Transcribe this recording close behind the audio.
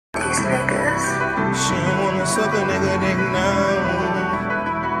these niggas. She don't wanna suck a nigga dick now.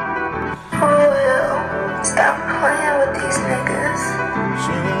 For real, stop playing with these niggas.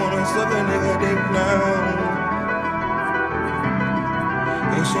 She don't wanna suck a nigga dick now.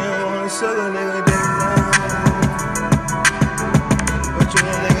 And she don't wanna suck a nigga dick now. But you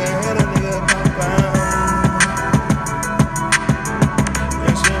a nigga had a nigga pop out.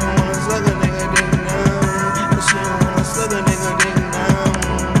 And she don't wanna suck a nigga dick now. But she don't wanna suck a nigga dick now.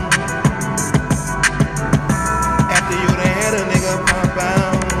 After you done had a nigga pop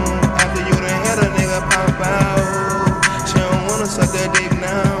out. After you done had a nigga pop out. She don't wanna suck that dick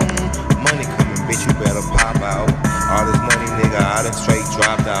now. Money coming, bitch, you better pop out. All this money, nigga, I done straight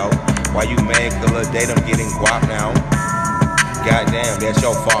dropped out. Why you mad? Cause a date I'm getting guap now. Goddamn, that's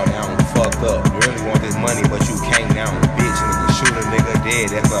your fault now. I'm fucked up. You really want this money, but you can't now. Bitch, nigga, shoot a nigga dead,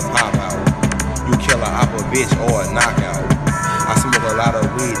 that's a pop out. You kill a oppa bitch or a knockout. I smoke a lot of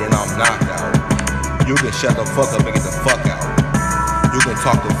weed and I'm knocked out. You can shut the fuck up and get the fuck out. You can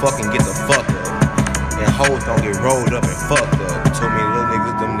talk the fuck and get the fuck up. And hoes don't get rolled up and fucked up. Too many little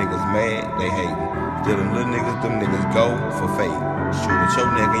niggas, them niggas mad, they hate. Till them little niggas, them niggas go for fate. Shooting your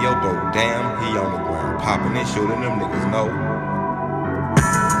nigga in your throat, damn, he on the ground. Popping and shooting, them niggas know.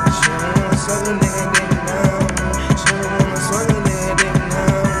 She don't wanna suck a nigga dick now. She don't wanna suck a nigga dick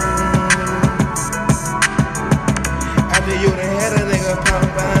now. After you done had a nigga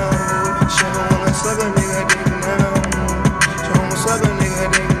pop out. She don't wanna suck a nigga dick now. She don't wanna suck a nigga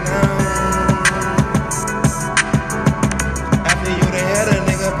dick now. After you done had a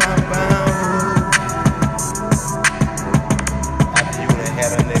nigga pop out. After you done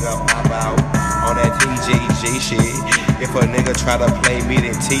had a nigga pop out. On that TGG shit. If a nigga try to play me,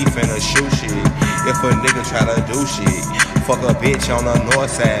 then teeth in a shoe shit. If a nigga try to do shit, fuck a bitch on the north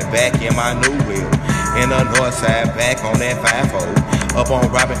side, back in my new wheel. In the north side, back on that 5-0. Up on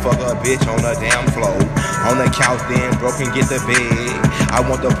Robin, fuck a bitch on the damn floor. On the couch, then broken, get the bed. I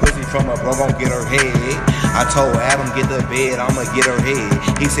want the pussy from a bro, gon' get her head. I told Adam, get the bed, I'ma get her head.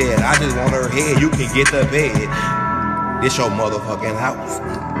 He said, I just want her head, you can get the bed. This your motherfucking house.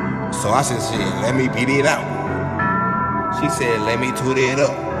 So I said, shit, let me beat it out. She said, let me toot it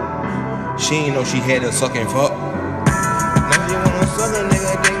up. She ain't know she had to suck and fuck. Now she wanna suck a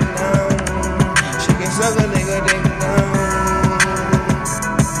nigga dick now. She can suck a nigga dick now.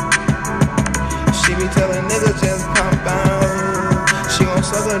 She be telling niggas just pop out. She gon'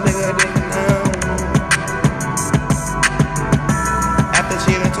 suck a nigga dick now. After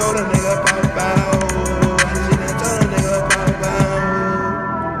she done told a nigga pop out. After she done told a nigga pop out.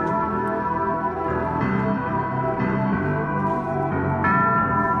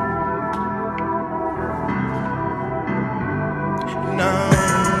 No,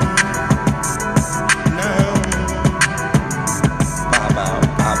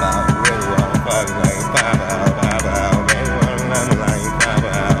 pop out, really wanna fuck like pop out, baby wanna love like pop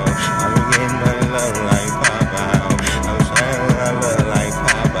out. I'm getting money, love like pop out. I'm trying what I love like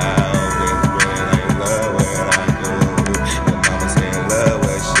pop out. It's really like love what I do. Your mama say love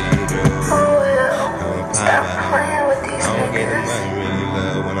what she do. For real, I'm stop pop playing out. with these I don't get the niggas. money, really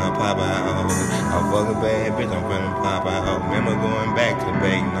love when I pop out. I'm fucking bad bitch, I'm finna pop out. Remember going back to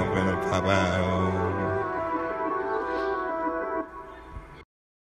baiting, I'm finna pop out.